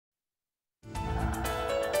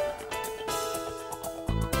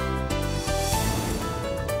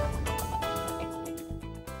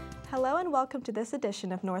and welcome to this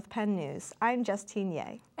edition of North Penn News. I'm Justine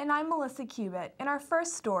Ye. And I'm Melissa Cubitt. In our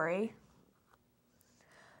first story,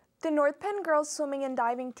 the North Penn girls swimming and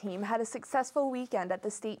diving team had a successful weekend at the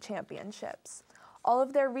state championships. All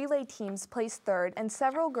of their relay teams placed third, and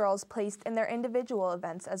several girls placed in their individual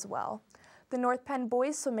events as well. The North Penn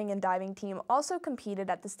boys swimming and diving team also competed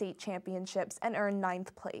at the state championships and earned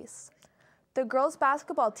 9th place. The girls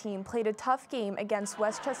basketball team played a tough game against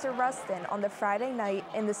Westchester Ruston on the Friday night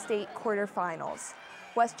in the state quarterfinals.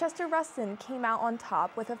 Westchester Ruston came out on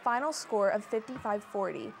top with a final score of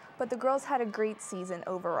 55-40, but the girls had a great season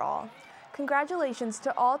overall. Congratulations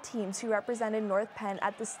to all teams who represented North Penn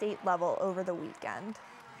at the state level over the weekend.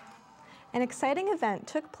 An exciting event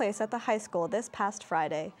took place at the high school this past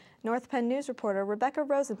Friday. North Penn News reporter Rebecca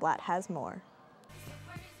Rosenblatt has more.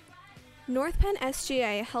 North Penn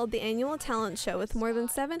SGA held the annual talent show with more than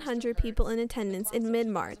 700 people in attendance in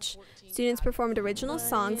mid-March. Students performed original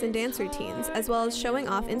songs and dance routines, as well as showing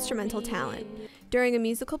off instrumental talent. During a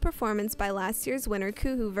musical performance by last year's winner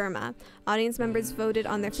Kuhu Verma, audience members voted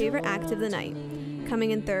on their favorite act of the night.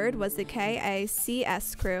 Coming in third was the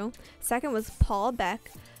KACS crew, second was Paul Beck,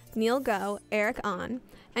 Neil Go, Eric On,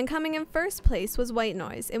 and coming in first place was White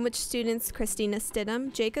Noise, in which students Christina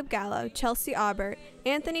Stidham, Jacob Gallo, Chelsea Aubert,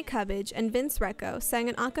 Anthony Cubbage, and Vince Recco sang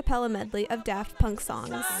an a cappella medley of Daft Punk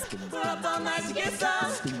songs. We're up all night to get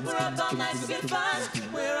some, we're up all night to get fun,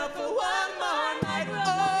 we're up for one more night,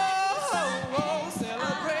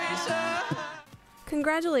 celebration.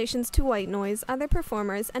 Congratulations to White Noise, other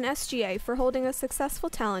performers, and SGA for holding a successful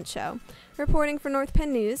talent show. Reporting for North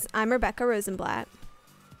Penn News, I'm Rebecca Rosenblatt.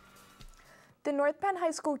 The North Penn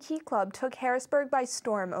High School Key Club took Harrisburg by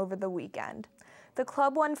storm over the weekend. The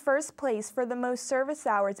club won first place for the most service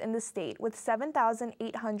hours in the state with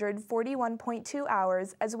 7,841.2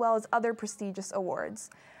 hours, as well as other prestigious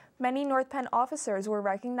awards. Many North Penn officers were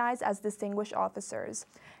recognized as distinguished officers.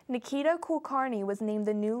 Nikita Kulkarni was named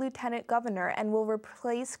the new lieutenant governor and will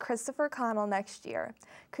replace Christopher Connell next year.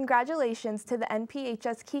 Congratulations to the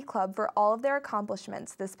NPHS Key Club for all of their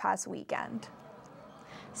accomplishments this past weekend.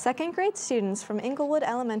 Second grade students from Inglewood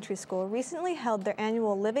Elementary School recently held their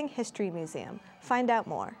annual Living History Museum. Find out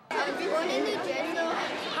more.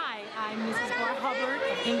 Hi, I'm Mrs. Bar Hubbard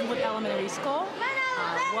of Inglewood Elementary School.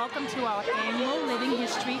 Welcome to our annual Living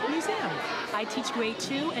History Museum. I teach grade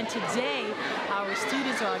 2, and today our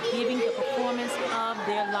students are giving the performance of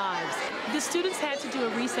their lives. The students had to do a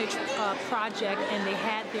research project, and they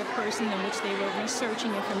had their person in which they were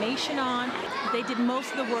researching information on. They did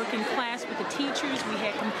most of the work in class with the teachers. We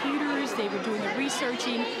had computers. They were doing the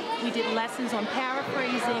researching. We did lessons on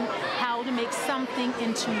paraphrasing, how to make something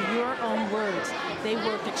into your own words. They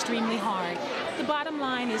worked extremely hard. The bottom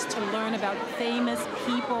line is to learn about famous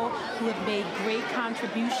people who have made great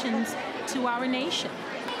contributions to our nation.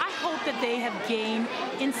 I hope that they have gained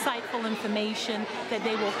insightful information that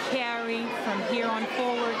they will carry from here on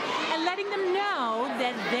forward, and letting them know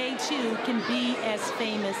that they too can be as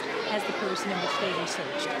famous as the person in which they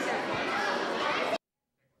researched.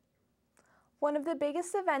 One of the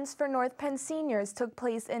biggest events for North Penn seniors took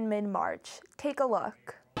place in mid-March. Take a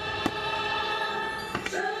look.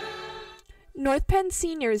 North Penn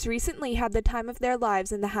seniors recently had the time of their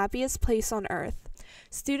lives in the happiest place on earth.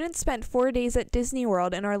 Students spent 4 days at Disney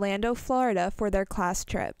World in Orlando, Florida for their class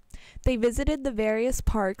trip. They visited the various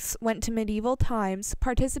parks, went to medieval times,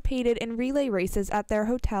 participated in relay races at their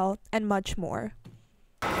hotel, and much more.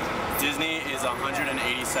 Disney is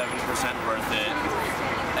 187% worth it,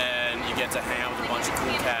 and you get to hang out with a bunch of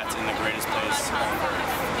cool cats in the greatest place on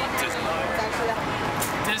earth, Disney.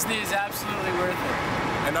 Disney is absolutely worth it.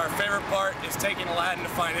 And our favorite part is taking Aladdin to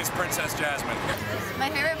find his Princess Jasmine.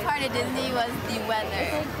 My favorite part of Disney was the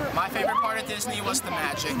weather. My favorite part of Disney was the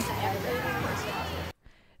magic.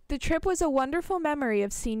 The trip was a wonderful memory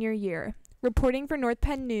of senior year. Reporting for North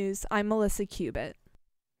Penn News, I'm Melissa Cubitt.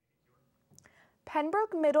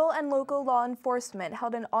 Pembroke Middle and local law enforcement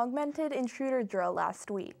held an augmented intruder drill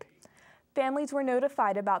last week. Families were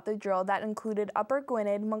notified about the drill that included Upper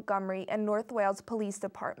Gwynedd, Montgomery, and North Wales police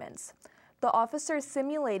departments. The officers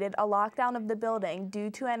simulated a lockdown of the building due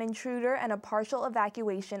to an intruder and a partial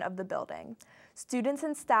evacuation of the building. Students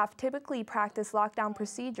and staff typically practice lockdown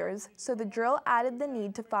procedures, so the drill added the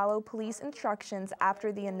need to follow police instructions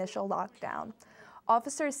after the initial lockdown.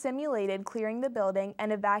 Officers simulated clearing the building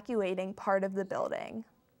and evacuating part of the building.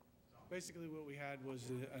 Basically what we had was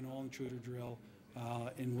an all-intruder drill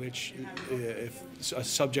in which if a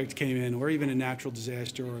subject came in, or even a natural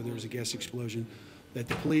disaster, or there was a gas explosion, that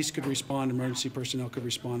the police could respond, emergency personnel could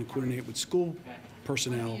respond and coordinate with school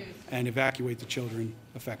personnel and evacuate the children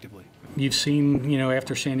effectively. You've seen,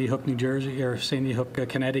 after Sandy Hook, New Jersey, or Sandy Hook,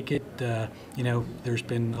 Connecticut, there's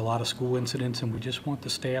been a lot of school incidents, and we just want the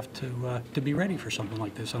staff to be ready for something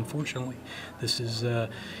like this. Unfortunately, this is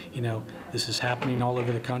happening all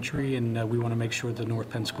over the country, and we want to make sure the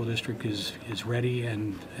North Penn School District is ready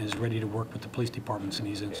and is ready to work with the police departments in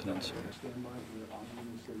these incidents.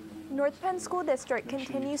 North Penn School District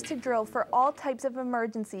continues to drill for all types of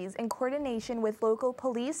emergencies in coordination with local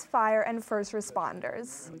police, fire, and first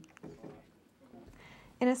responders.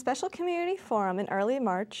 In a special community forum in early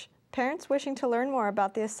March, parents wishing to learn more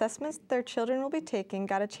about the assessments their children will be taking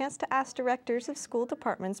got a chance to ask directors of school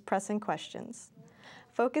departments pressing questions.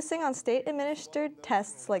 Focusing on state-administered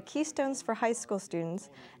tests like Keystones for high school students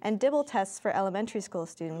and Dibble tests for elementary school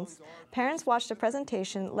students, parents watched a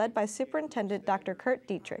presentation led by Superintendent Dr. Kurt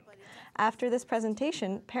Dietrich. After this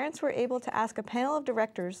presentation, parents were able to ask a panel of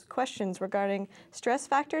directors questions regarding stress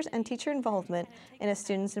factors and teacher involvement in a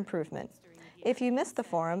student's improvement. If you missed the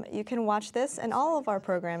forum, you can watch this and all of our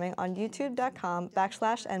programming on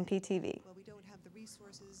youtube.com/NPTV.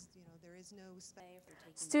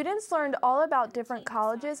 Students learned all about different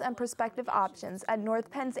colleges and prospective options at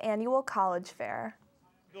North Penn's annual college fair.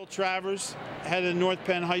 Bill Travers, head of the North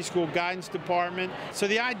Penn High School Guidance Department. So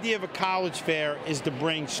the idea of a college fair is to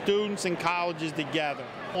bring students and colleges together.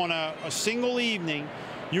 On a single evening,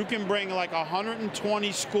 you can bring like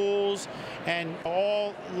 120 schools and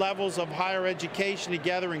all levels of higher education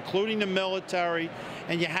together, including the military,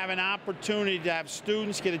 and you have an opportunity to have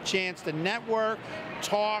students get a chance to network,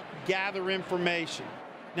 talk, gather information.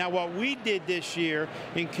 Now, what we did this year,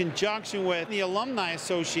 in conjunction with the Alumni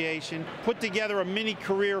Association, put together a mini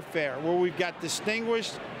career fair where we've got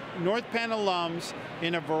distinguished North Penn alums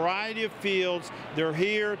in a variety of fields. They're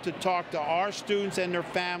here to talk to our students and their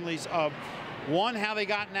families of, one, how they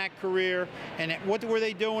got in that career, and what were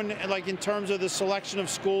they doing, like in terms of the selection of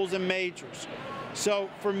schools and majors. So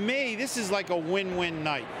for me, this is like a win-win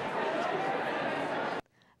night.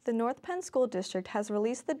 The North Penn School District has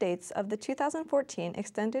released the dates of the 2014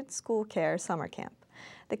 Extended School Care Summer Camp.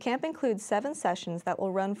 The camp includes 7 sessions that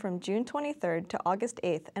will run from June 23rd to August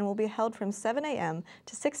 8th and will be held from 7 a.m.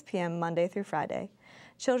 to 6 p.m. Monday through Friday.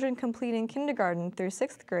 Children completing kindergarten through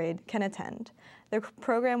 6th grade can attend. The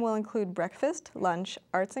program will include breakfast, lunch,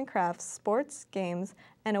 arts and crafts, sports, games,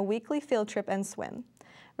 and a weekly field trip and swim.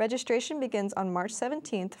 Registration begins on March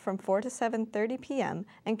 17th from 4 to 7:30 p.m.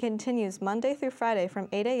 and continues Monday through Friday from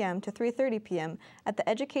 8 a.m. to 3:30 p.m. at the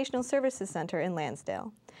Educational Services Center in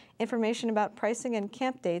Lansdale. Information about pricing and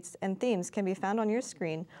camp dates and themes can be found on your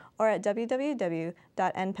screen or at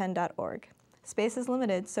www.npenn.org. Space is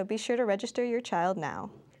limited, so be sure to register your child now.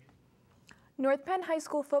 North Penn High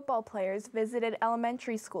School football players visited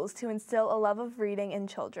elementary schools to instill a love of reading in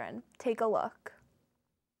children. Take a look.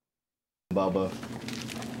 Bubba.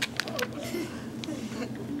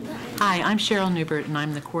 Hi, I'm Cheryl Newbert, and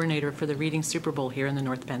I'm the coordinator for the Reading Super Bowl here in the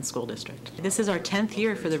North Penn School District. This is our 10th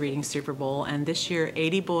year for the Reading Super Bowl, and this year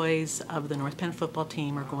 80 boys of the North Penn football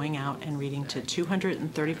team are going out and reading to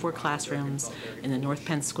 234 classrooms in the North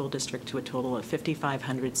Penn School District to a total of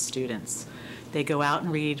 5,500 students. They go out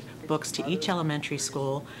and read books to each elementary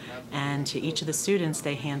school, and to each of the students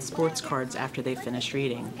they hand sports cards after they finish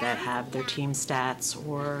reading that have their team stats,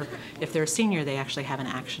 or if they're a senior, they actually have an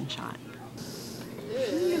action shot.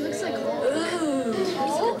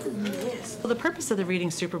 Well, the purpose of the Reading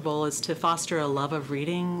Super Bowl is to foster a love of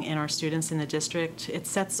reading in our students in the district. It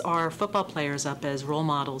sets our football players up as role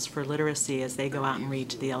models for literacy as they go out and read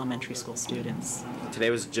to the elementary school students. Today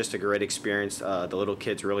was just a great experience. The little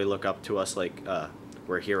kids really look up to us like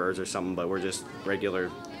we're heroes or something, but we're just regular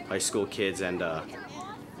high school kids, and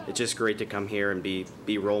it's just great to come here and be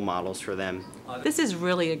role models for them. This is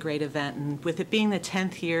really a great event, and with it being the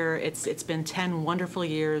 10th year, it's been 10 wonderful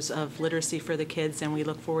years of literacy for the kids, and we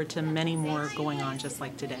look forward to many more going on just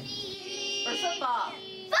like today. Or football.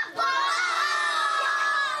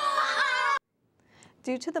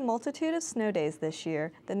 Due to the multitude of snow days this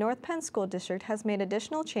year, the North Penn School District has made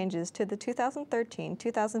additional changes to the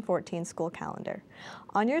 2013-2014 school calendar.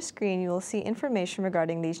 On your screen, you will see information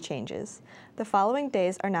regarding these changes. The following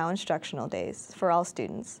days are now instructional days for all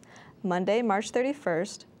students: Monday, March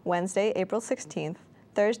 31st, Wednesday, April 16th,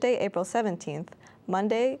 Thursday, April 17th,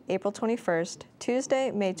 Monday, April 21st, Tuesday,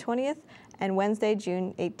 May 20th, and Wednesday,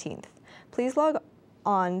 June 18th. Please log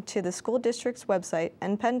on to the school district's website,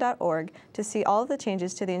 npenn.org, to see all of the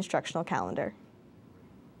changes to the instructional calendar.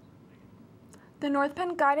 The North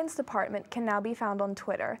Penn Guidance Department can now be found on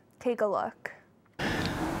Twitter. Take a look.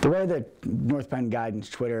 The way that North Penn Guidance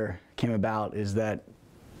Twitter came about is that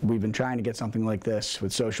we've been trying to get something like this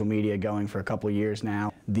with social media going for a couple of years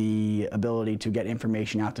now. The ability to get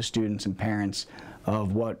information out to students and parents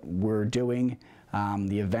of what we're doing,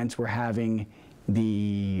 the events we're having,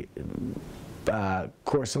 the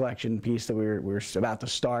course selection piece that we're about to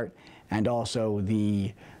start, and also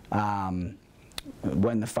the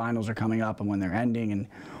when the finals are coming up and when they're ending, and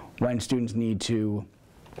when students need to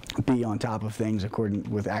be on top of things according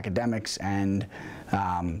with academics and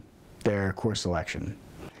their course selection.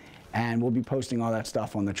 And we'll be posting all that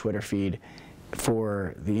stuff on the Twitter feed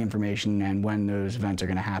for the information and when those events are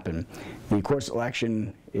going to happen. The course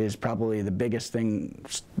selection is probably the biggest thing,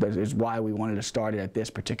 that is why we wanted to start it at this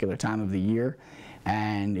particular time of the year,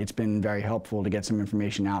 and it's been very helpful to get some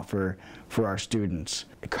information out for our students.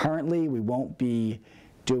 Currently, we won't be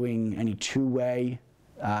doing any two-way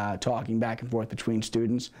talking back and forth between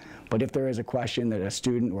students, but if there is a question that a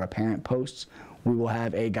student or a parent posts, we will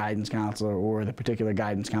have a guidance counselor or the particular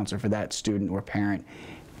guidance counselor for that student or parent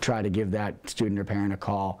try to give that student or parent a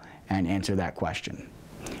call and answer that question.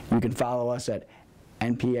 You can follow us at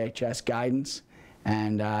NPHS Guidance,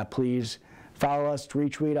 and please follow us,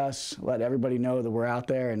 retweet us, let everybody know that we're out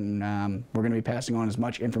there, and we're going to be passing on as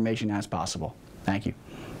much information as possible. Thank you.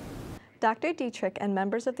 Dr. Dietrich and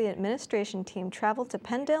members of the administration team traveled to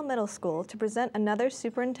Penndale Middle School to present another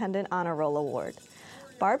Superintendent Honor Roll Award.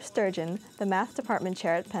 Barb Sturgeon, the Math Department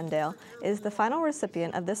Chair at Penndale, is the final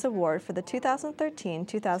recipient of this award for the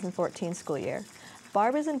 2013-2014 school year.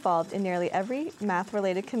 Barb is involved in nearly every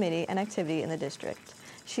math-related committee and activity in the district.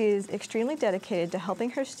 She is extremely dedicated to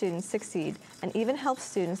helping her students succeed and even helps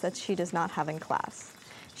students that she does not have in class.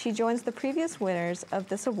 She joins the previous winners of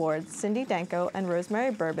this award, Cindy Danko and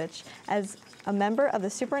Rosemary Burbich, as a member of the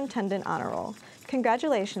Superintendent Honor Roll.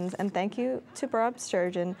 Congratulations and thank you to Barb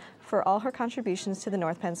Sturgeon for all her contributions to the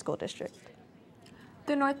North Penn School District.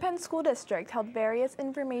 The North Penn School District held various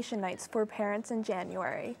information nights for parents in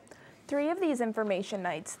January. 3 of these information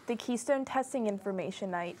nights, the Keystone Testing Information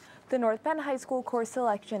Night, the North Penn High School Course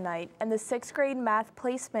Selection Night, and the 6th grade Math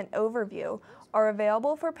Placement Overview, are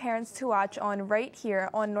available for parents to watch on right here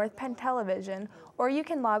on North Penn Television, or you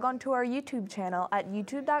can log on to our YouTube channel at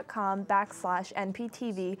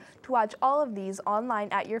youtube.com/NPTV to watch all of these online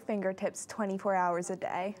at your fingertips 24 hours a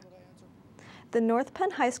day. The North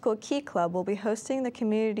Penn High School Key Club will be hosting the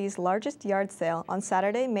community's largest yard sale on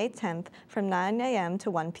Saturday, May 10th from 9 a.m. to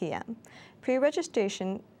 1 p.m.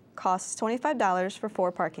 Pre-registration costs $25 for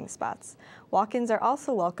 4 parking spots. Walk-ins are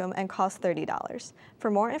also welcome and cost $30. For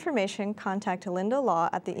more information, contact Linda Law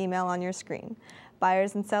at the email on your screen.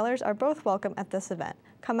 Buyers and sellers are both welcome at this event.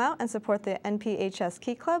 Come out and support the NPHS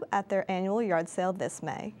Key Club at their annual yard sale this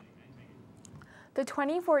May. The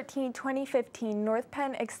 2014-2015 North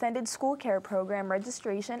Penn Extended School Care Program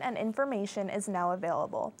registration and information is now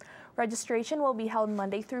available. Registration will be held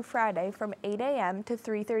Monday through Friday from 8 a.m. to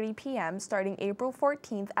 3:30 p.m. starting April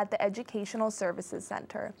 14th at the Educational Services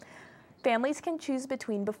Center. Families can choose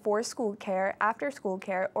between before school care, after school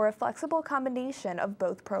care, or a flexible combination of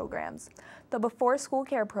both programs. The before school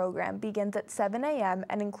care program begins at 7 a.m.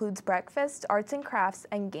 and includes breakfast, arts and crafts,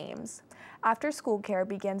 and games. After school care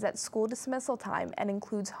begins at school dismissal time and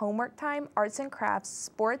includes homework time, arts and crafts,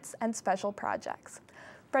 sports, and special projects.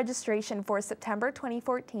 Registration for September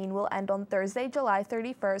 2014 will end on Thursday, July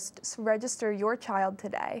 31st, so register your child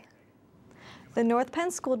today. The North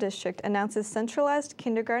Penn School District announces centralized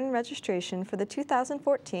kindergarten registration for the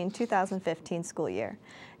 2014-2015 school year.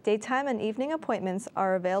 Daytime and evening appointments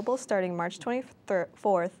are available starting March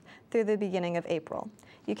 24th through the beginning of April.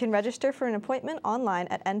 You can register for an appointment online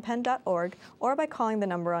at npenn.org or by calling the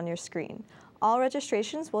number on your screen. All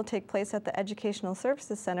registrations will take place at the Educational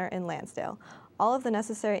Services Center in Lansdale. All of the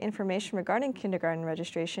necessary information regarding kindergarten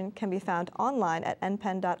registration can be found online at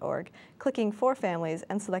npenn.org, clicking for families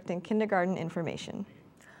and selecting kindergarten information.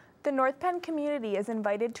 The North Penn community is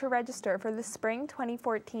invited to register for the Spring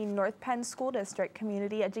 2014 North Penn School District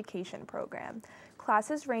Community Education Program.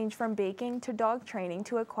 Classes range from baking to dog training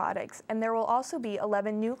to aquatics, and there will also be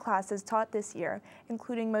 11 new classes taught this year,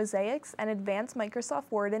 including Mosaics and Advanced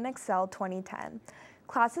Microsoft Word and Excel 2010.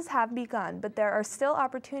 Classes have begun, but there are still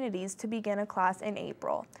opportunities to begin a class in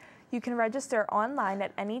April. You can register online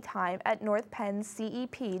at any time at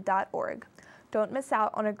northpenncep.org. Don't miss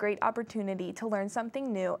out on a great opportunity to learn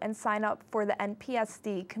something new and sign up for the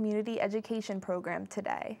NPSD Community Education Program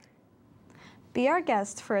today. Be our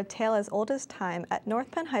guest for a tale as old as time at North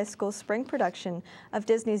Penn High School's spring production of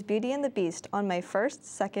Disney's Beauty and the Beast on May 1st,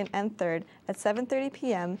 2nd, and 3rd at 7:30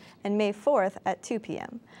 p.m. and May 4th at 2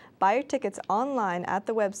 p.m. Buy your tickets online at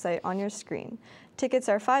the website on your screen. Tickets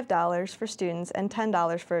are $5 for students and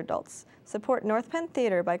 $10 for adults. Support North Penn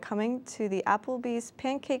Theatre by coming to the Applebee's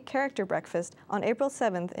Pancake Character Breakfast on April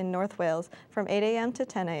 7th in North Wales from 8 a.m. to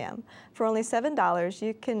 10 a.m. For only $7,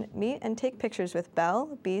 you can meet and take pictures with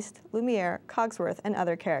Belle, Beast, Lumiere, Cogsworth, and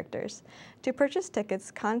other characters. To purchase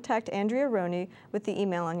tickets, contact Andrea Roney with the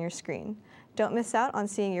email on your screen. Don't miss out on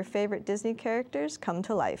seeing your favorite Disney characters come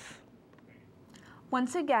to life.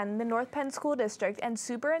 Once again, the North Penn School District and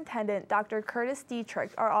Superintendent Dr. Curtis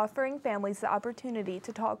Dietrich are offering families the opportunity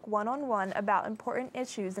to talk one-on-one about important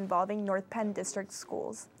issues involving North Penn District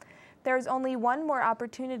schools. There is only one more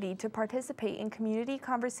opportunity to participate in community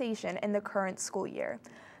conversation in the current school year.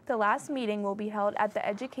 The last meeting will be held at the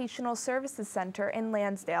Educational Services Center in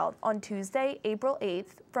Lansdale on Tuesday, April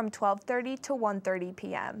 8th from 12:30 to 1:30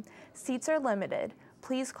 p.m. Seats are limited.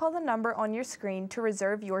 Please call the number on your screen to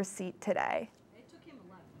reserve your seat today.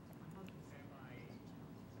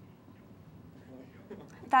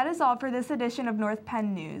 That is all for this edition of North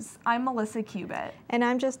Penn News. I'm Melissa Cubitt. And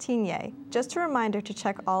I'm Justine Ye. Just a reminder to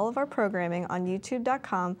check all of our programming on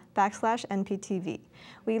youtube.com/NPTV.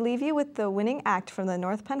 We leave you with the winning act from the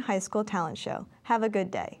North Penn High School Talent Show. Have a good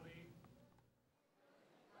day.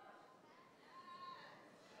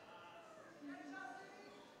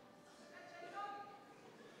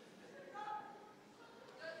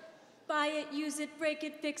 Buy it, use it, break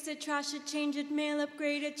it, fix it, trash it, change it, mail,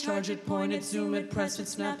 upgrade it, charge it, point it, zoom it, press it,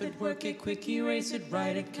 snap it, work it, quick erase it,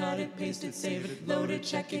 write it, cut it, paste it, save it, load it,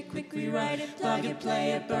 check it, quick rewrite it, plug it,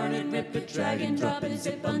 play it, burn it, rip it, drag and drop it,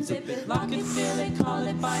 zip, unzip it, lock it, fill it, call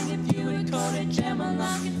it, bind it, view it, code it, jam,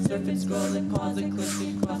 unlock it, surf it, scroll it, pause it, click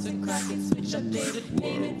it, cross it, crack it, switch, update it,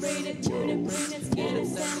 name it, rate it, tune it, bring it, scan it,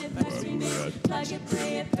 send it, fax, rename it, plug it,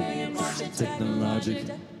 play it, pay it, watch it,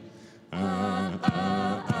 technologic.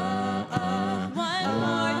 One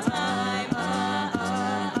more time.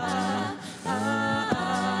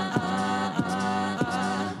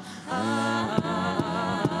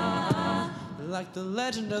 Like the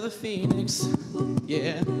legend of the Phoenix,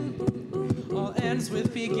 yeah. All ends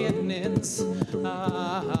with beginnings.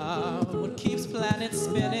 What keeps planets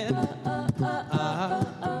spinning?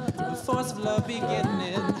 The force of love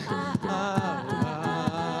beginning.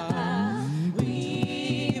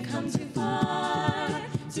 We've come too far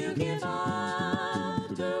to give